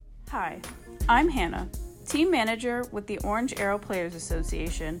Hi, I'm Hannah, Team Manager with the Orange Arrow Players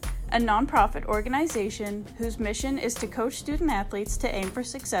Association, a nonprofit organization whose mission is to coach student athletes to aim for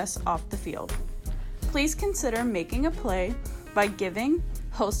success off the field. Please consider making a play by giving,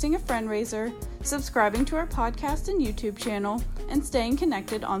 hosting a fundraiser, subscribing to our podcast and YouTube channel, and staying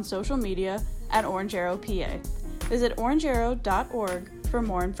connected on social media at Orange Arrow PA. Visit orangearrow.org for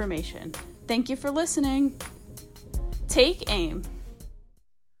more information. Thank you for listening. Take aim.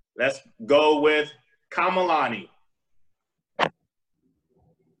 Let's go with Kamalani.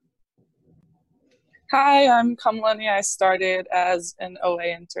 Hi, I'm Kamalani. I started as an OA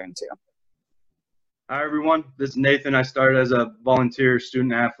intern too. Hi, everyone. This is Nathan. I started as a volunteer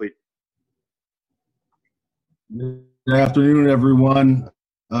student athlete. Good afternoon, everyone.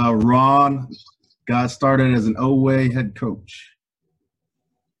 Ron got started as an OA head coach.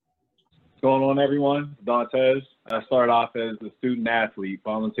 What's going on, everyone? Dantes. I started off as a student athlete,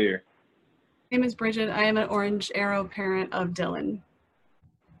 volunteer. My name is Bridget. I am an Orange Arrow parent of Dylan.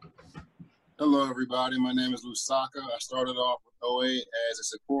 Hello, everybody. My name is Lusaka. I started off with OA as a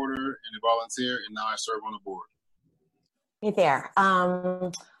supporter and a volunteer, and now I serve on the board. Hey there.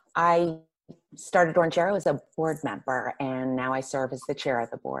 I started Orange Arrow as a board member, and now I serve as the chair of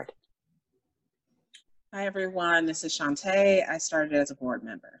the board. Hi, everyone. This is Shantae. I started as a board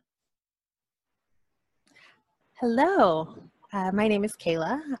member. Hello. My name is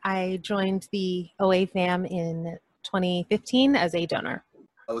Kayla. I joined the OA fam in 2015 as a donor.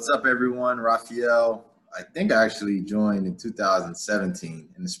 What's up, everyone? Raphael. I think I actually joined in 2017,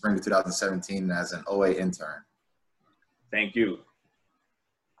 in the spring of 2017, as an OA intern. Thank you.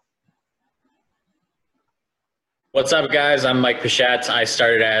 What's up, guys? I'm Mike Pichette. I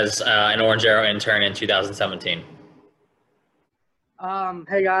started as an Orange Arrow intern in 2017.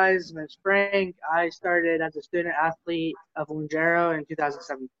 Hey guys, my name's Frank. I started as a student athlete of Orange Arrow in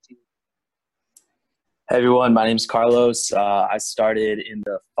 2017. Hey everyone, my name's Carlos. I started in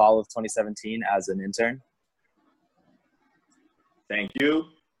the fall of 2017 as an intern. Thank you.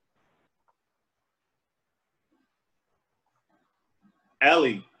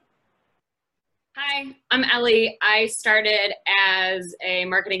 Ellie. Hi, I'm Ellie. I started as a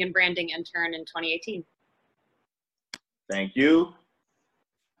marketing and branding intern in 2018. Thank you.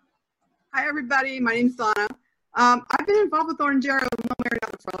 Hi, everybody. My name's Donna. I've been involved with Orange Arrow one way or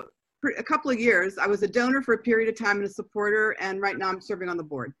another for a couple of years. I was a donor for a period of time and a supporter, and right now I'm serving on the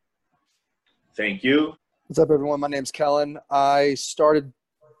board. Thank you. What's up, everyone? My name's Kellen. I started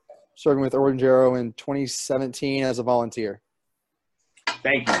serving with Orange Arrow in 2017 as a volunteer.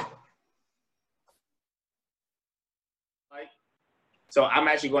 Thank you. So I'm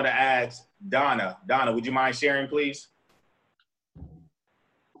actually going to ask Donna. Donna, would you mind sharing, please?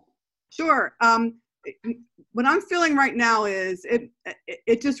 Sure. What I'm feeling right now is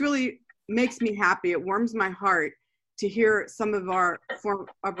it just really makes me happy. It warms my heart to hear some of our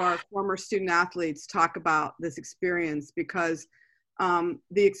former student athletes talk about this experience, because the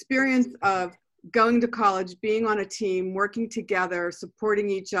experience of going to college, being on a team, working together, supporting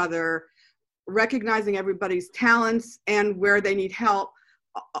each other, recognizing everybody's talents and where they need help,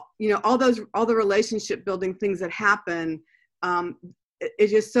 all the relationship building things that happen.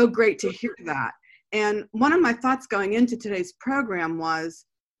 It's just so great to hear that. And one of my thoughts going into today's program was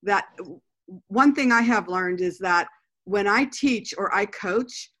that one thing I have learned is that when I teach or I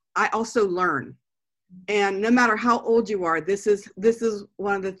coach, I also learn. And no matter how old you are, this is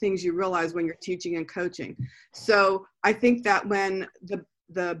one of the things you realize when you're teaching and coaching. So I think that when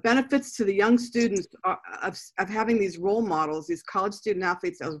the benefits to the young students of having these role models, these college student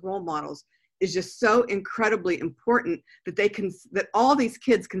athletes as role models, is just so incredibly important that all these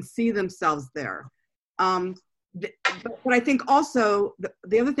kids can see themselves there. But I think also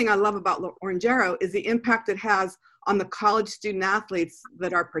the other thing I love about Orange Arrow is the impact it has on the college student athletes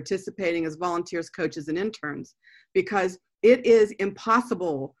that are participating as volunteers, coaches, and interns, because it is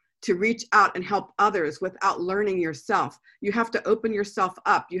impossible to reach out and help others without learning yourself. You have to open yourself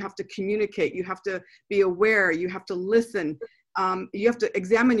up. You have to communicate. You have to be aware. You have to listen. You have to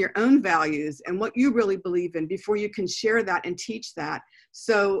examine your own values and what you really believe in before you can share that and teach that.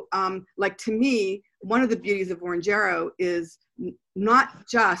 So like, to me, one of the beauties of Orange Arrow is not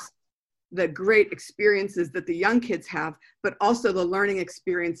just the great experiences that the young kids have, but also the learning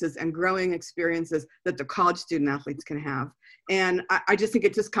experiences and growing experiences that the college student athletes can have. And I just think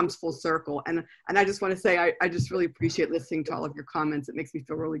it just comes full circle. And I just want to say, I just really appreciate listening to all of your comments. It makes me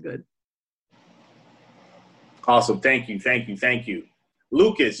feel really good. Awesome. Thank you. Thank you. Thank you.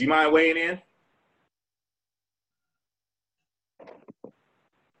 Lucas, you mind weighing in?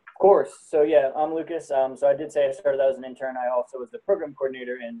 Of course. So yeah, I'm Lucas. So I did say I started out as an intern. I also was the program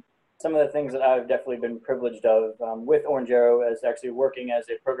coordinator in some of the things that I've definitely been privileged of with Orange Arrow as actually working as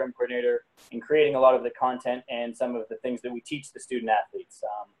a program coordinator and creating a lot of the content and some of the things that we teach the student athletes.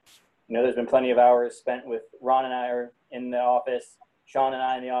 There's been plenty of hours spent with Ron and I are in the office, Sean and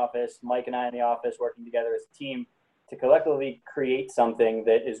I in the office, Mike and I in the office, working together as a team to collectively create something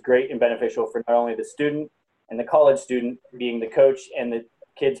that is great and beneficial for not only the student and the college student being the coach and the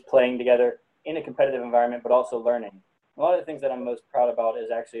kids playing together in a competitive environment, but also learning. A lot of the things that I'm most proud about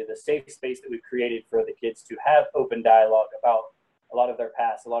is actually the safe space that we've created for the kids to have open dialogue about a lot of their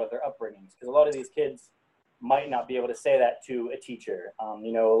past, a lot of their upbringings, because a lot of these kids might not be able to say that to a teacher. A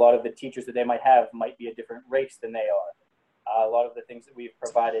lot of the teachers that they might have might be a different race than they are. A lot of the things that we've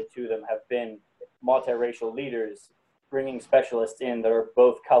provided to them have been multiracial leaders, bringing specialists in that are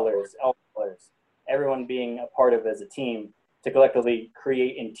both colors, all colors, everyone being a part of it as a team to collectively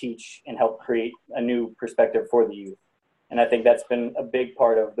create and teach and help create a new perspective for the youth. And I think that's been a big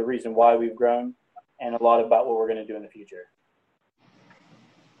part of the reason why we've grown and a lot about what we're going to do in the future.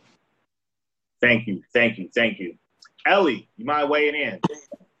 Thank you. Ellie, you mind weighing in?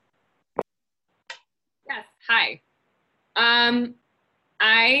 Yes. Hi. I'm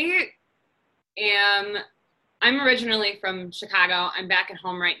originally from Chicago. I'm back at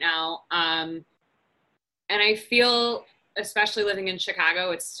home right now. And I feel, especially living in Chicago,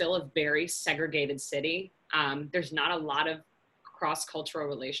 it's still a very segregated city. There's not a lot of cross-cultural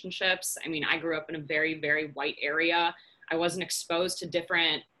relationships. I mean, I grew up in a very, very white area. I wasn't exposed to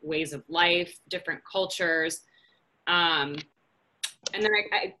different ways of life, different cultures. And then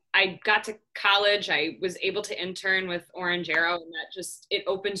I got to college. I was able to intern with Orange Arrow, and it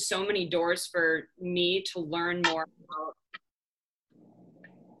opened so many doors for me to learn more about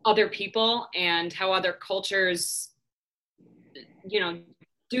other people and how other cultures,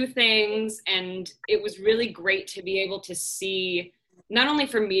 do things. And it was really great to be able to see, not only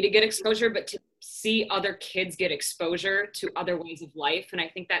for me to get exposure, but to see other kids get exposure to other ways of life. And I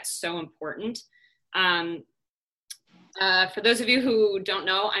think that's so important. For those of you who don't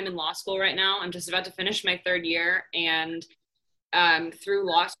know, I'm in law school right now. I'm just about to finish my third year. And through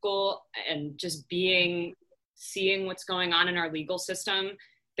law school and just seeing what's going on in our legal system,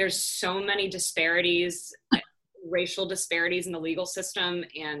 there's so many disparities, racial disparities in the legal system.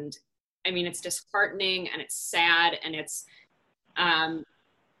 And I mean, it's disheartening and it's sad. And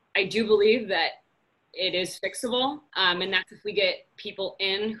I do believe that it is fixable. And that's if we get people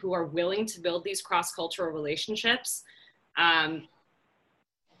in who are willing to build these cross-cultural relationships. And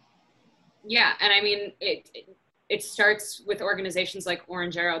I mean, it starts with organizations like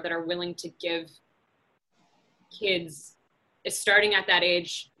Orange Arrow that are willing to give kids, starting at that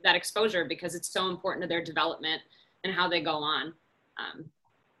age, that exposure, because it's so important to their development and how they go on.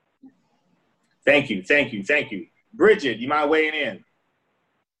 Thank you. Bridget, you mind weighing in?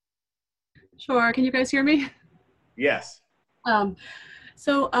 Sure. Can you guys hear me? Yes. I'm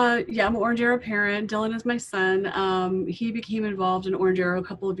an Orange Arrow parent. Dylan is my son. He became involved in Orange Arrow a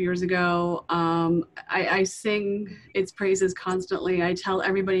couple of years ago. I sing its praises constantly. I tell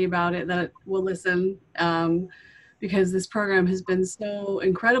everybody about it that will listen, because this program has been so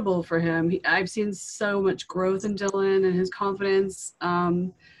incredible for him. I've seen so much growth in Dylan and his confidence.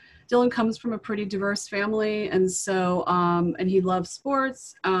 Dylan comes from a pretty diverse family, and so and he loves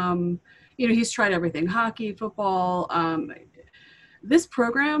sports. He's tried everything: hockey, football. This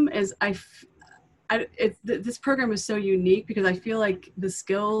program is this program is so unique because I feel like the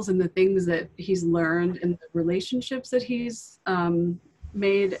skills and the things that he's learned and the relationships that he's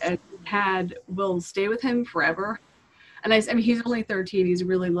made and had will stay with him forever. And I mean, he's only 13; he's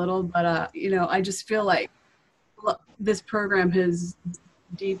really little, but I just feel like this program has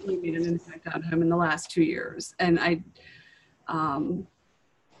deeply made an impact on him in the last 2 years, and I can't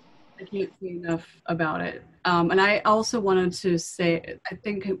say enough about it. And I also wanted to say, I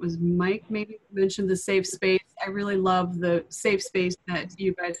think it was Mike maybe mentioned the safe space. I really love the safe space that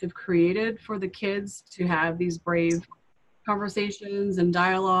you guys have created for the kids to have these brave conversations and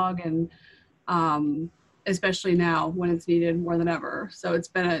dialogue, and especially now when it's needed more than ever. So it's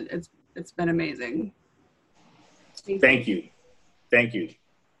been amazing. Thank you.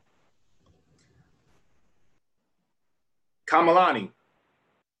 Kamalani.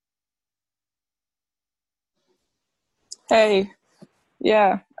 Hey,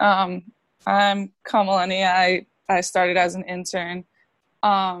 yeah, I'm Kamalani. I started as an intern.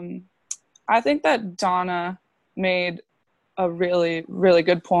 I think that Donna made a really, really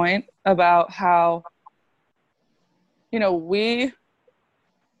good point about how, we,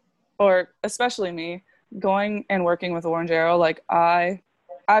 or especially me, going and working with Orange Arrow, like I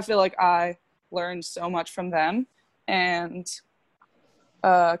feel like I learned so much from them. And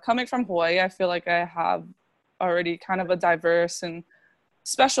coming from Hawaii, I feel like I have already kind of a diverse and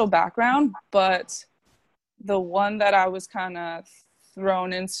special background, but the one that I was kind of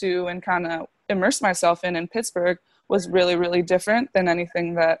thrown into and kind of immersed myself in Pittsburgh was really, really different than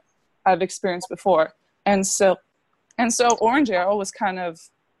anything that I've experienced before. And so Orange Arrow was kind of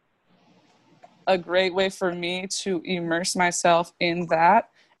a great way for me to immerse myself in that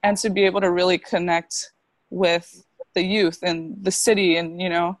and to be able to really connect with the youth and the city and, you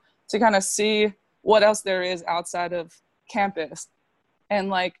know, to kind of see what else there is outside of campus. And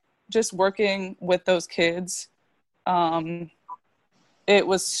like just working with those kids, it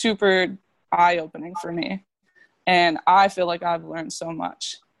was super eye-opening for me. And I feel like I've learned so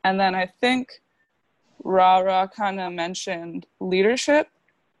much. And then I think Rara kind of mentioned leadership.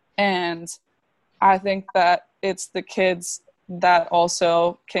 And I think that it's the kids that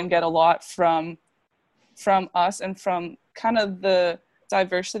also can get a lot from us and from kind of the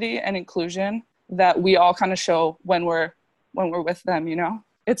diversity and inclusion that we all kind of show when we're with them, you know?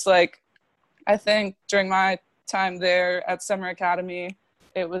 It's like, I think during my time there at Summer Academy,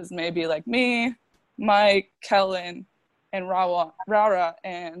 it was maybe like me, Mike, Kellen, and Rara.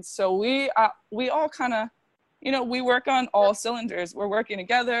 And so we all kind of, you know, we work on all cylinders. We're working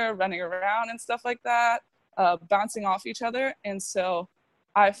together, running around and stuff like that, bouncing off each other. And so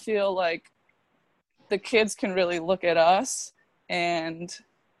I feel like the kids can really look at us and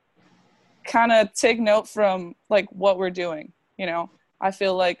kind of take note from like what we're doing. You know, I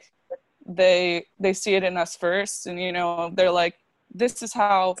feel like they see it in us first, and, you know, they're like, this is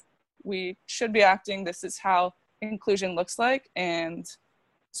how we should be acting. This is how inclusion looks like. And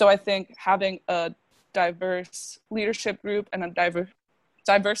so I think having a diverse leadership group and a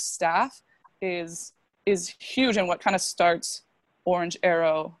diverse staff is huge, and what kind of starts Orange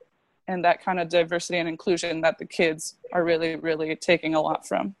Arrow and that kind of diversity and inclusion that the kids are really, really taking a lot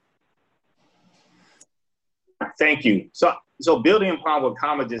from. Thank you. So building upon what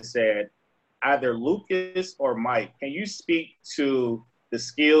Kama just said, either Lucas or Mike, can you speak to the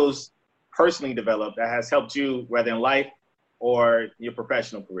skills personally developed that has helped you, whether in life or your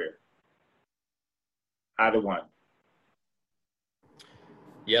professional career? Either one.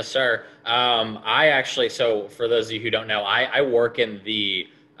 Yes, sir. I actually, so for those of you who don't know, I work in the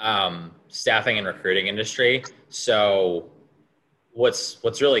staffing and recruiting industry. So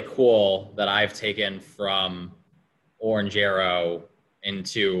what's really cool that I've taken from Orange Arrow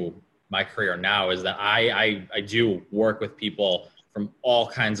into my career now is that I do work with people from all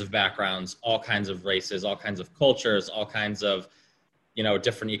kinds of backgrounds, all kinds of races, all kinds of cultures, all kinds of, you know,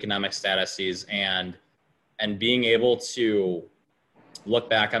 different economic statuses, and being able to look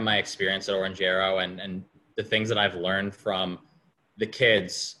back on my experience at Orange Arrow and the things that I've learned from the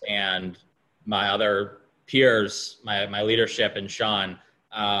kids and my other peers, my leadership and Sean,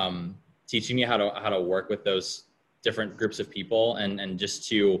 teaching me how to work with those different groups of people and just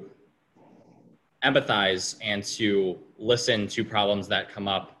to empathize and to listen to problems that come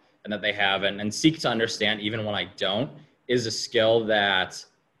up and that they have and seek to understand even when I don't, is a skill that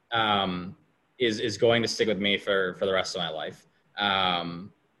is going to stick with me for the rest of my life.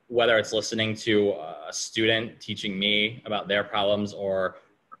 Whether it's listening to a student teaching me about their problems or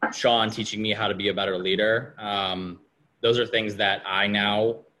Sean teaching me how to be a better leader, those are things that I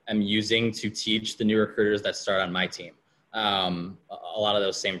now am using to teach the new recruiters that start on my team. A lot of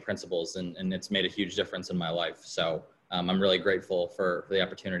those same principles, and it's made a huge difference in my life. So I'm really grateful for the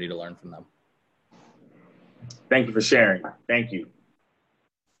opportunity to learn from them. Thank you for sharing. Thank you.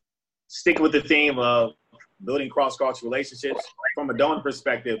 Sticking with the theme of building cross-cultural relationships from a donor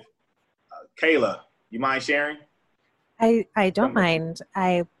perspective, Kayla, you mind sharing? I don't mind.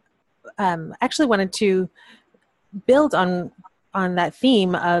 I actually wanted to build on that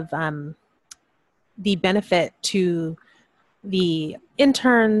theme of the benefit to the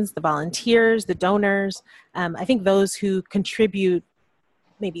interns, the volunteers, the donors. I think those who contribute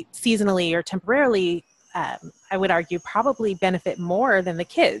maybe seasonally or temporarily, I would argue probably benefit more than the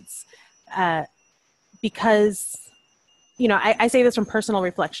kids. Because, you know, I say this from personal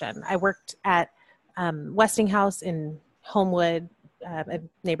reflection. I worked at Westinghouse in Homewood, a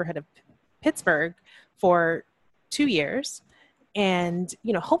neighborhood of Pittsburgh, for 2 years. And,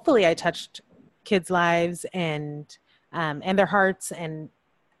 you know, hopefully I touched kids' lives and their hearts. And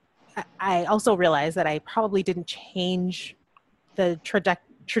I also realized that I probably didn't change the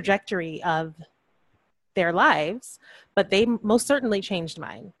trajectory of their lives, but they most certainly changed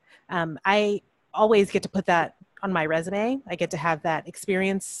mine. I always get to put that on my resume. I get to have that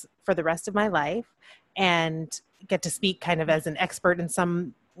experience for the rest of my life and get to speak kind of as an expert in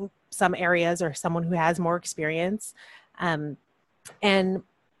some areas or someone who has more experience. and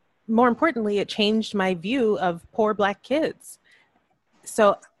more importantly, it changed my view of poor Black kids.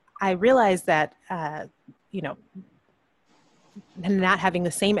 So I realized that, you know, not having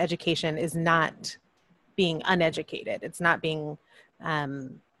the same education is not being uneducated. It's not being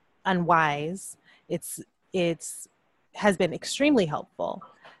unwise. It's has been extremely helpful.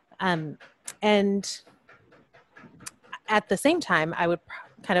 And at the same time, I would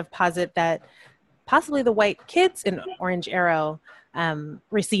kind of posit that possibly the white kids in Orange Arrow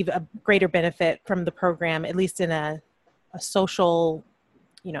receive a greater benefit from the program, at least in a social,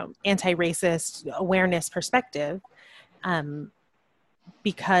 you know, anti-racist awareness perspective,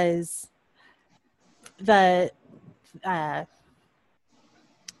 because the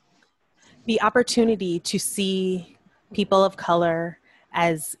opportunity to see people of color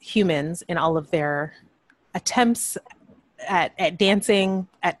as humans in all of their attempts at dancing,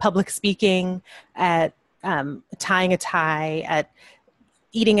 at public speaking, at tying a tie, at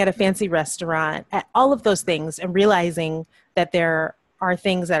eating at a fancy restaurant, at all of those things, and realizing that there are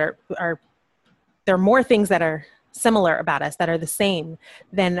things that are there are more things that are similar about us that are the same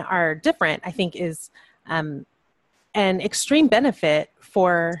than are different, I think is an extreme benefit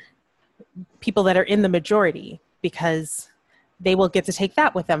for people that are in the majority, because they will get to take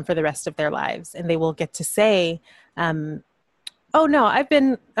that with them for the rest of their lives, and they will get to say, oh no, I've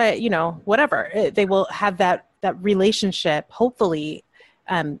been, you know, whatever. They will have that relationship, hopefully,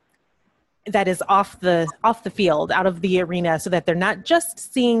 that is off the field, out of the arena, so that they're not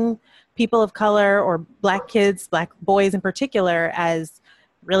just seeing people of color or Black kids, Black boys in particular, as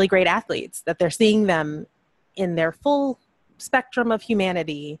really great athletes, that they're seeing them in their full spectrum of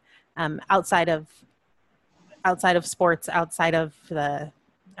humanity, outside of sports, outside of the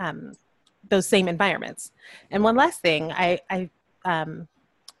those same environments. And one last thing, I don't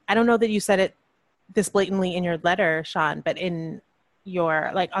know that you said it this blatantly in your letter, Sean, but in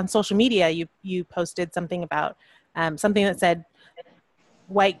your, like, on social media, you posted something about something that said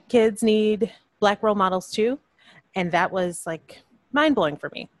white kids need Black role models too, and that was like mind-blowing for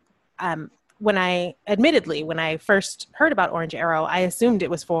me. When I first heard about Orange Arrow, I assumed it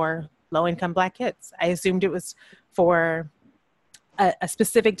was for low-income Black kids. I assumed it was for a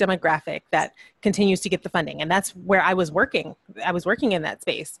specific demographic that continues to get the funding. And that's where I was working. I was working in that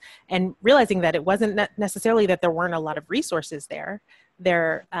space and realizing that it wasn't necessarily that there weren't a lot of resources there.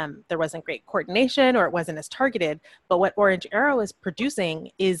 There wasn't great coordination, or it wasn't as targeted, but what Orange Arrow is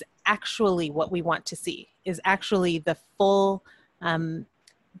producing is actually what we want to see, is actually the full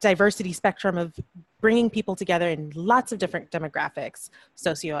diversity spectrum of bringing people together in lots of different demographics,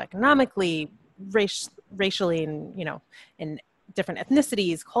 socioeconomically, racially, and, you know, in different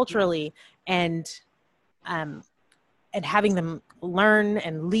ethnicities, culturally, and having them learn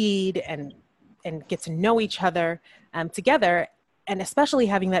and lead and get to know each other together, and especially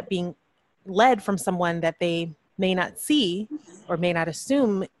having that being led from someone that they may not see or may not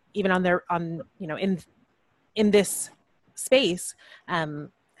assume even in this space,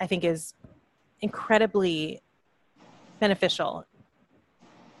 I think is incredibly beneficial.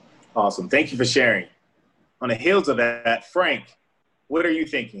 Awesome. Thank you for sharing. On the heels of that, Frank, what are you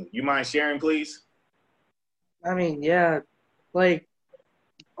thinking? You mind sharing, please? I mean, yeah, like,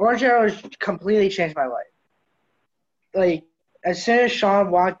 Orange Arrow has completely changed my life. Like, as soon as Sean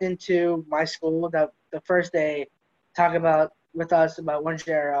walked into my school the first day, talking with us about Orange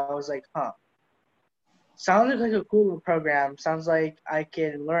Arrow, I was like, huh. Sounds like a cool program. Sounds like I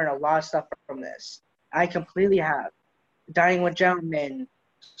can learn a lot of stuff from this. I completely have. Dining with gentlemen,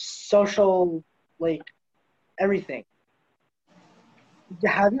 social, like, everything.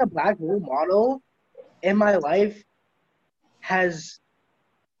 Having a Black role model in my life has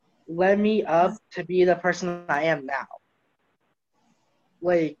led me up to be the person I am now.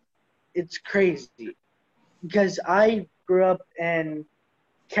 Like, it's crazy. Because I grew up in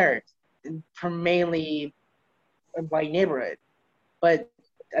Carrot, from mainly a white neighborhood. But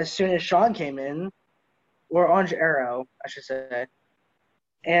as soon as Sean came in, or Orange Arrow, I should say,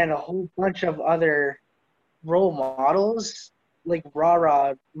 and a whole bunch of other role models, like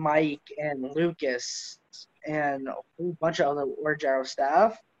Rara, Mike, and Lucas, and a whole bunch of other Orange Arrow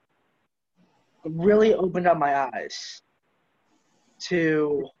staff, really opened up my eyes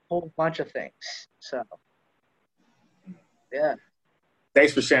to a whole bunch of things. So, yeah.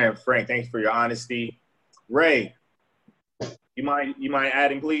 Thanks for sharing, Frank. Thanks for your honesty. Ray, you mind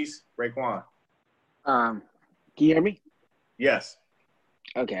adding, please? Raekwon. Can you hear me? Yes.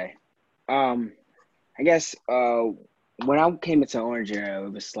 Okay. I guess when I came into Orange Arrow,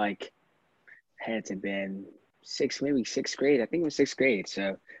 it was like, had to been sixth grade. I think it was sixth grade.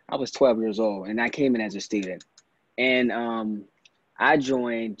 So I was 12 years old, and I came in as a student. And I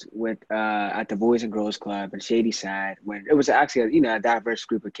joined with at the Boys and Girls Club in Shadyside when it was actually a diverse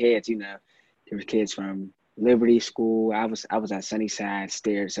group of kids. There were kids from Liberty School. I was at Sunnyside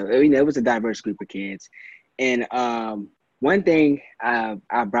Stairs, so it was a diverse group of kids. And one thing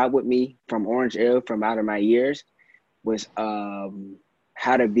I brought with me from Orange Hill from out of my years was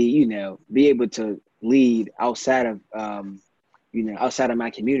how to be able to lead outside of outside of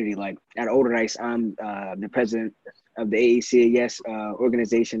my community. Like at Older Rice, I'm the president of the AACAS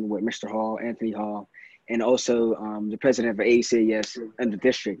organization with Mr. Hall, Anthony Hall, and also the president of AACAS in the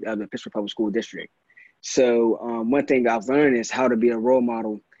district of the Pittsburgh Public School District. So one thing I've learned is how to be a role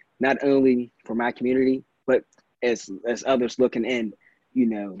model, not only for my community, but as others looking in,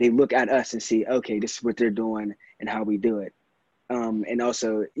 they look at us and see, okay, this is what they're doing and how we do it. And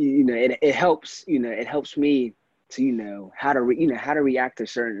also, it helps, it helps me to, how to react to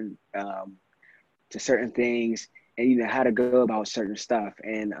certain things and, how to go about certain stuff.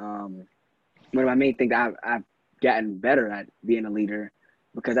 And one of my main things I've gotten better at being a leader,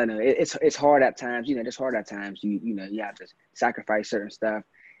 because I know it's hard at times, it's hard at times. You have to sacrifice certain stuff,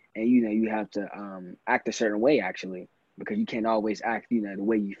 and, you have to act a certain way, actually, because you can't always act, the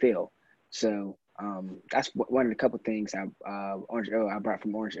way you feel. So that's one of the couple things I brought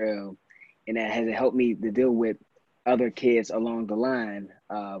from Orange Hill, and that has helped me to deal with other kids along the line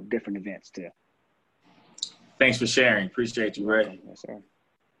of different events too. Thanks for sharing. Appreciate you, Ray. Yes, sir.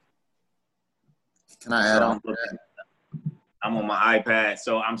 Can I add on? I'm on my iPad,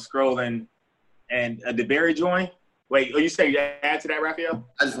 so I'm scrolling. And did Barry join? Wait, you say you add to that, Raphael?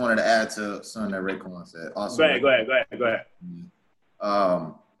 I just wanted to add to something that Raekwon said. Also, Go ahead.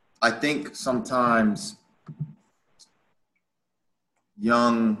 I think sometimes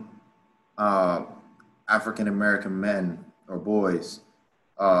young African-American men or boys,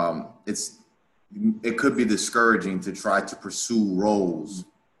 it could be discouraging to try to pursue roles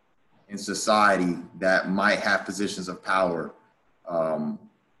in society that might have positions of power,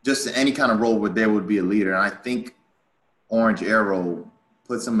 just in any kind of role where there would be a leader. And I think Orange Arrow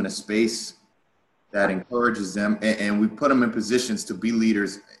puts them in a space that encourages them, and we put them in positions to be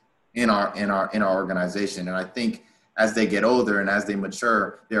leaders in our organization. And I think as they get older and as they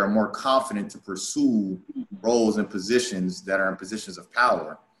mature, they are more confident to pursue roles and positions that are in positions of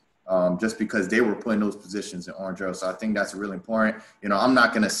power, just because they were put in those positions in Orange Arrow. So I think that's really important. I'm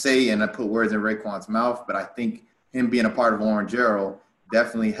not going to say and I put words in Raekwon's mouth, but I think him being a part of Orange Arrow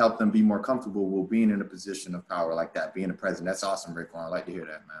definitely helped them be more comfortable with being in a position of power like that, being a president. That's awesome, Raekwon. I'd like to hear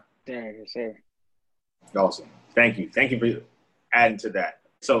that, man. Yeah, sir. Awesome. Thank you. Thank you for adding to that.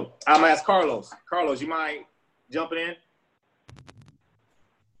 So I'm going to ask Carlos. Carlos, you mind jumping in?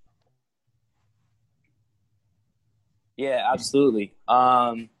 Yeah, absolutely.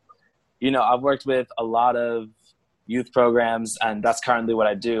 I've worked with a lot of youth programs, and that's currently what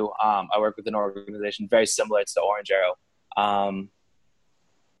I do. I work with an organization very similar to Orange Arrow.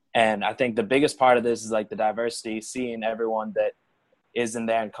 And I think the biggest part of this is like the diversity, seeing everyone that is in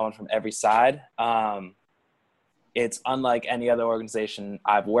there and coming from every side. It's unlike any other organization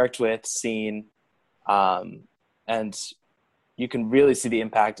I've worked with, seen, and you can really see the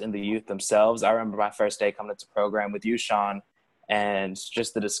impact in the youth themselves. I remember my first day coming into program with you, Sean, and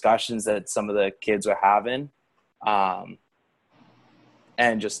just the discussions that some of the kids were having.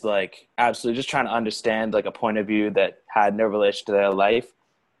 And just like absolutely just trying to understand like a point of view that had no relation to their life.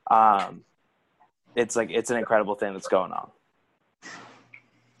 It's an incredible thing that's going on.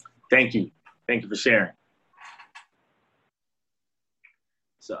 Thank you for sharing.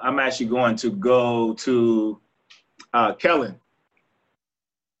 So I'm actually going to go to Kellen.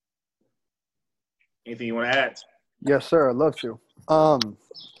 Anything you want to add? Yes, sir. I'd love to.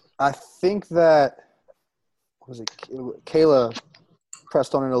 I think that Kayla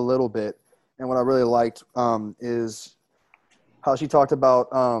pressed on it a little bit, and what I really liked is how she talked about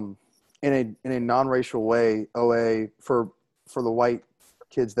in a non-racial way, OA for the white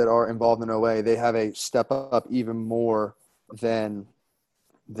kids that are involved in OA, they have a step up even more than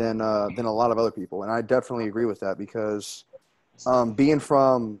a lot of other people, and I definitely agree with that because being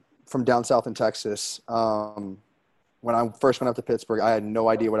from down south in Texas, when I first went up to Pittsburgh, I had no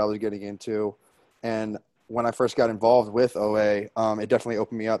idea what I was getting into, and when I first got involved with OA, it definitely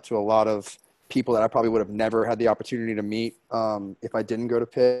opened me up to a lot of people that I probably would have never had the opportunity to meet if I didn't go to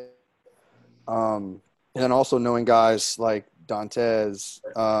Pitt. And then also knowing guys like Dantes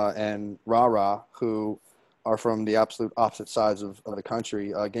and Rara, who are from the absolute opposite sides of the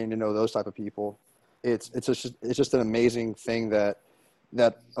country, getting to know those type of people. It's just an amazing thing that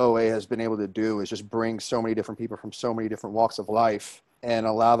OA has been able to do, is just bring so many different people from so many different walks of life and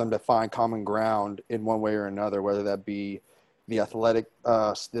allow them to find common ground in one way or another, whether that be, the athletic,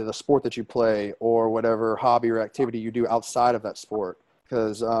 the sport that you play, or whatever hobby or activity you do outside of that sport.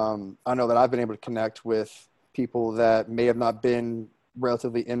 Because I know that I've been able to connect with people that may have not been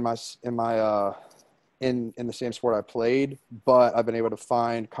relatively in the same sport I played, but I've been able to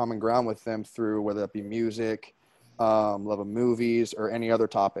find common ground with them through whether that be music, love of movies, or any other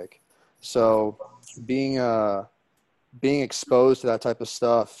topic. So being exposed to that type of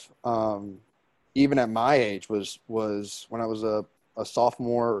stuff, even at my age, was when I was a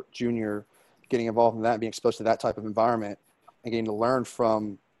sophomore, junior, getting involved in that, being exposed to that type of environment and getting to learn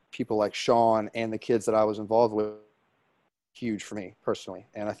from people like Sean and the kids that I was involved with, huge for me personally.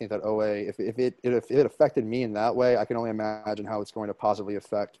 And I think that OA, if it affected me in that way, I can only imagine how it's going to positively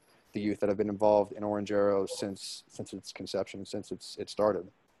affect the youth that have been involved in Orange Arrow since its conception, since it started.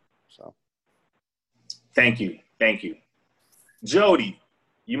 So. Thank you. Jody,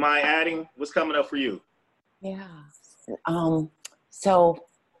 you mind adding? What's coming up for you? Yeah. So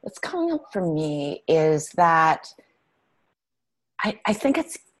what's coming up for me is that I think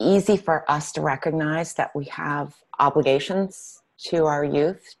it's easy for us to recognize that we have obligations to our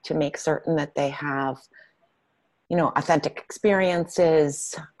youth to make certain that they have, authentic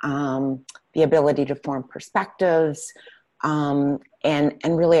experiences, the ability to form perspectives, and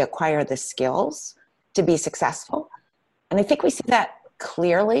really acquire the skills to be successful. And I think we see that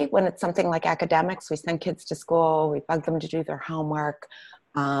clearly when it's something like academics. We send kids to school, we bug them to do their homework,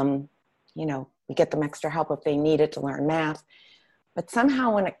 we get them extra help if they need it to learn math. But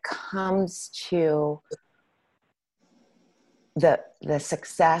somehow when it comes to the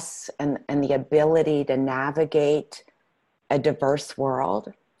success and the ability to navigate a diverse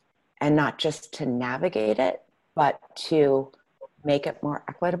world, and not just to navigate it, but to make it more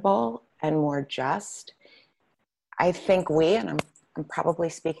equitable and more just, I think and I'm probably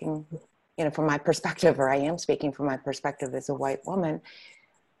speaking, from my perspective, or I am speaking from my perspective as a white woman,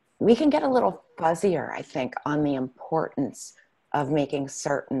 we can get a little fuzzier, I think, on the importance of making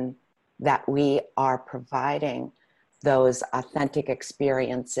certain that we are providing those authentic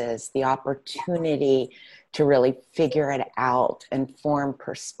experiences, the opportunity to really figure it out and form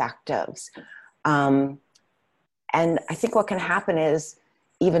perspectives. And I think what can happen is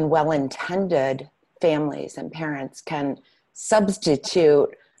even well-intended families and parents can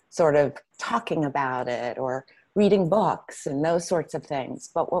substitute sort of talking about it or reading books and those sorts of things.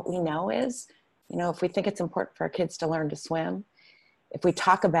 But what we know is, if we think it's important for our kids to learn to swim, if we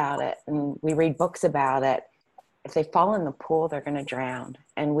talk about it and we read books about it, if they fall in the pool, they're going to drown.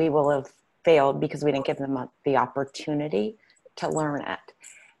 And we will have failed because we didn't give them the opportunity to learn it.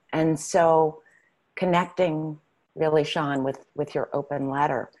 And so connecting really, Sean, with your open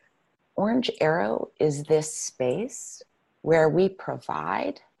letter, Orange Arrow is this space where we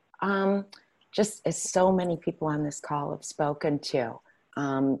provide, just as so many people on this call have spoken to,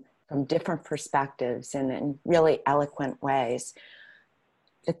 from different perspectives and in really eloquent ways,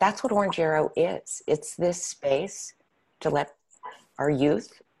 that's what Orange Arrow is. It's this space to let our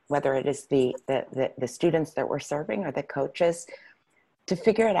youth, whether it is the students that we're serving or the coaches, to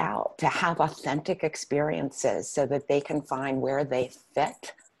figure it out, to have authentic experiences so that they can find where they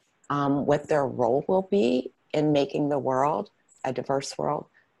fit, what their role will be in making the world, a diverse world,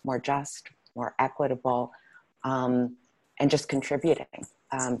 more just, more equitable, and just contributing,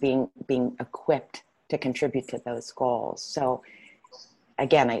 being equipped to contribute to those goals. So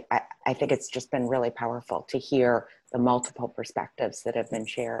again, I think it's just been really powerful to hear the multiple perspectives that have been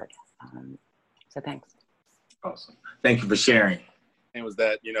shared. So thanks. Awesome. Thank you for sharing. And was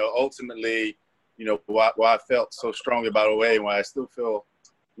that, ultimately, why I felt so strongly about OA, and why I still feel,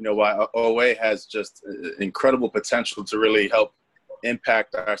 why OA has just incredible potential to really help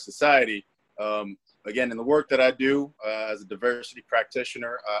impact our society. Again, in the work that I do as a diversity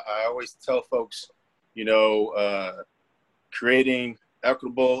practitioner, I always tell folks, creating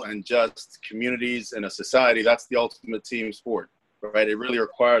equitable and just communities in a society, that's the ultimate team sport, right? It really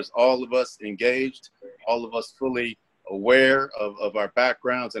requires all of us engaged, all of us fully aware of our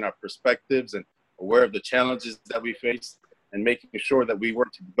backgrounds and our perspectives, and aware of the challenges that we face, and making sure that we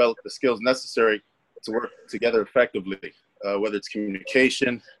work to develop the skills necessary to work together effectively, whether it's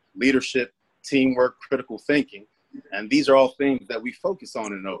communication, leadership, teamwork, critical thinking. And these are all things that we focus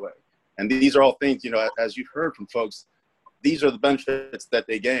on in OA. And these are all things, as you've heard from folks, these are the benefits that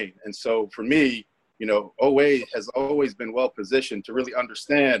they gain. And so for me, OA has always been well positioned to really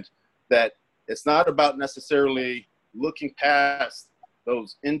understand that it's not about necessarily looking past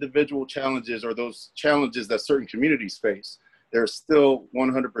those individual challenges or those challenges that certain communities face. There are still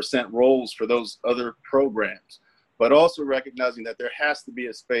 100% roles for those other programs, but also recognizing that there has to be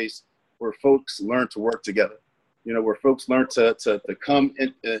a space where folks learn to work together. where folks learn to come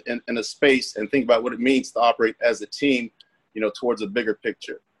in a space and think about what it means to operate as a team, towards a bigger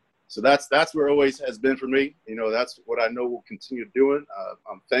picture. So that's where it always has been for me. That's what I know we'll continue doing.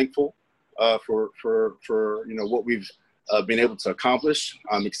 I'm thankful for what we've been able to accomplish.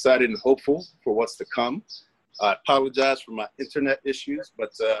 I'm excited and hopeful for what's to come. I apologize for my internet issues,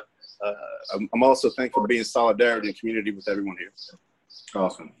 but I'm also thankful to be in solidarity and community with everyone here.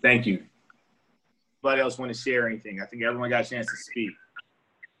 Awesome. Thank you. Anybody else want to share anything? I think everyone got a chance to speak.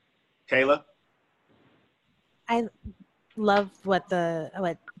 Kayla? I love what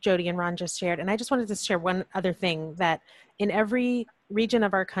Jody and Ron just shared. And I just wanted to share one other thing, that in every region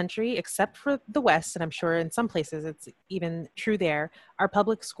of our country, except for the West, and I'm sure in some places it's even true there, our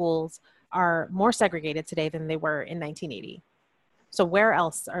public schools are more segregated today than they were in 1980. So where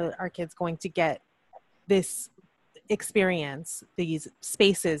else are our kids going to get this experience, these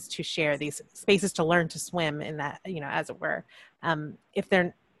spaces to share, these spaces to learn to swim in that, as it were, if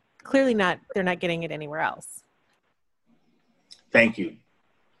they're clearly they're not getting it anywhere else. Thank you.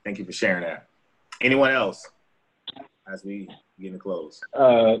 Thank you for sharing that. Anyone else as we get to close?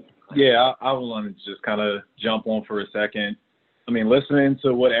 Yeah, I wanted to just kind of jump on for a second. I mean, listening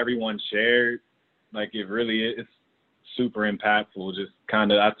to what everyone shared, it really is super impactful. Just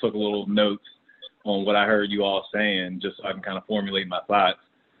kind of, I took a little notes on what I heard you all saying, just so I can kind of formulate my thoughts.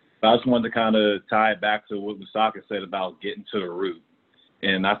 But I just wanted to kind of tie it back to what Lusaka said about getting to the root.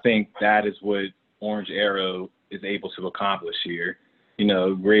 And I think that is what Orange Arrow is able to accomplish here.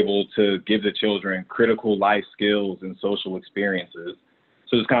 We're able to give the children critical life skills and social experiences.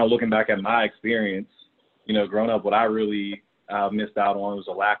 So just kind of looking back at my experience, growing up, what I really missed out on was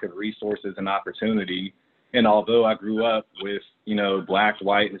a lack of resources and opportunity. And although I grew up with, Black,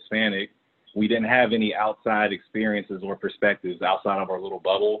 white, Hispanic, we didn't have any outside experiences or perspectives outside of our little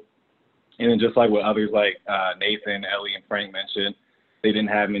bubble. And then just like what others like Nathan, Ellie, and Frank mentioned, they didn't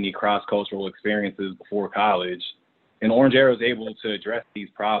have many cross-cultural experiences before college. And Orange Arrow is able to address these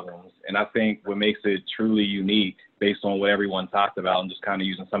problems. And I think what makes it truly unique, based on what everyone talked about and just kind of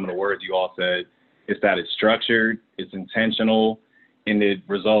using some of the words you all said, is that it's structured, it's intentional, and it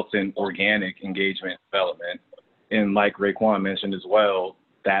results in organic engagement development. And like Raekwon mentioned as well,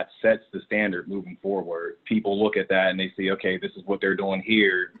 that sets the standard moving forward. People look at that and they see, okay, this is what they're doing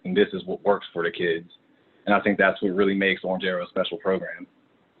here, and this is what works for the kids. And I think that's what really makes Orange Arrow a special program.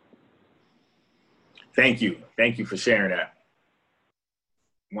 Thank you. Thank you for sharing that.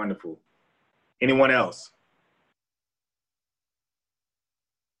 Wonderful. Anyone else?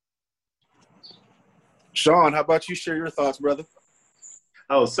 Sean, how about you share your thoughts, brother?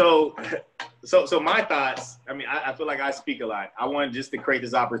 Oh, so my thoughts, I feel like I speak a lot. I wanted just to create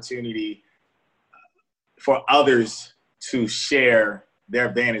this opportunity for others to share their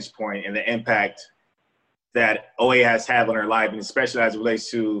vantage point and the impact that OA has had on their life, and especially as it relates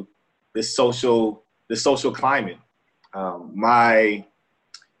to the social climate. My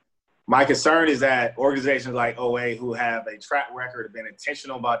concern is that organizations like OA, who have a track record of being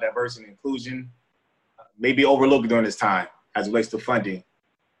intentional about diversity and inclusion, may be overlooked during this time as it relates to funding.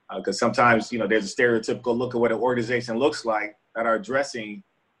 Because sometimes, there's a stereotypical look at what an organization looks like that are addressing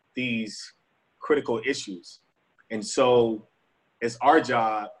these critical issues. And so it's our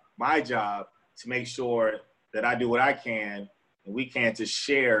job, my job, to make sure that I do what I can and we can to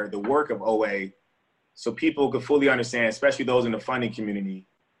share the work of OA so people can fully understand, especially those in the funding community,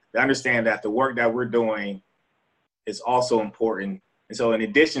 to understand that the work that we're doing is also important. And so in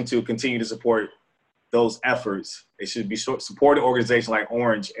addition to continue to support those efforts, it should be supporting organizations like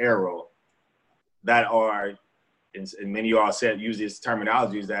Orange Arrow that are, and many of y'all said, use this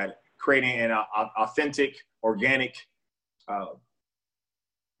terminology, is that creating an authentic, organic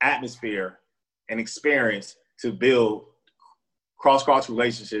atmosphere and experience to build cross-cultural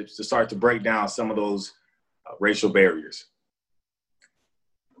relationships to start to break down some of those racial barriers.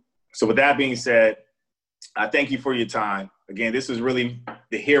 So with that being said, I thank you for your time. Again, this is really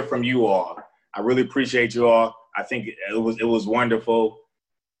to hear from you all. I really appreciate you all. I think it was wonderful.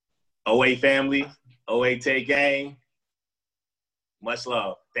 OA family, OA Take Game, much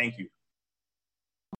love. Thank you.